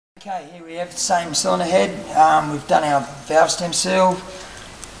Okay, here we have the same cylinder head. We've done our valve stem seal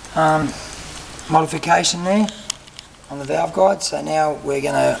modification there on the valve guide. So now we're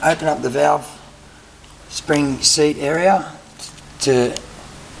going to open up the valve spring seat area to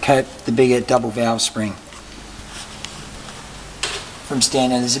cope the bigger double valve spring. From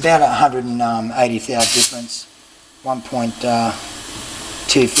standard, there's about 180 thou difference,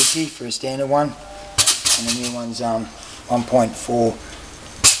 1.250 for a standard one, and the new one's 1.440.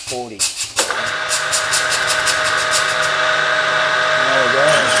 There we go.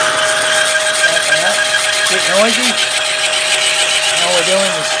 A bit noisy. And all we're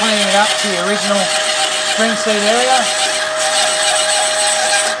doing is cleaning it up to the original spring seat area.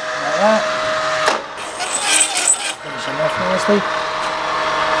 Like that. Finish them off nicely.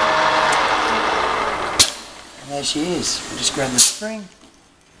 And there she is. We'll just grab the spring.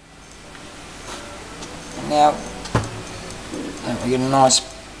 And now we get a nice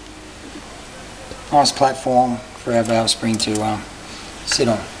platform for our valve spring to sit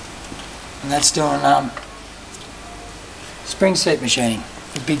on. And that's doing spring seat machining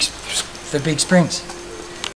for big springs.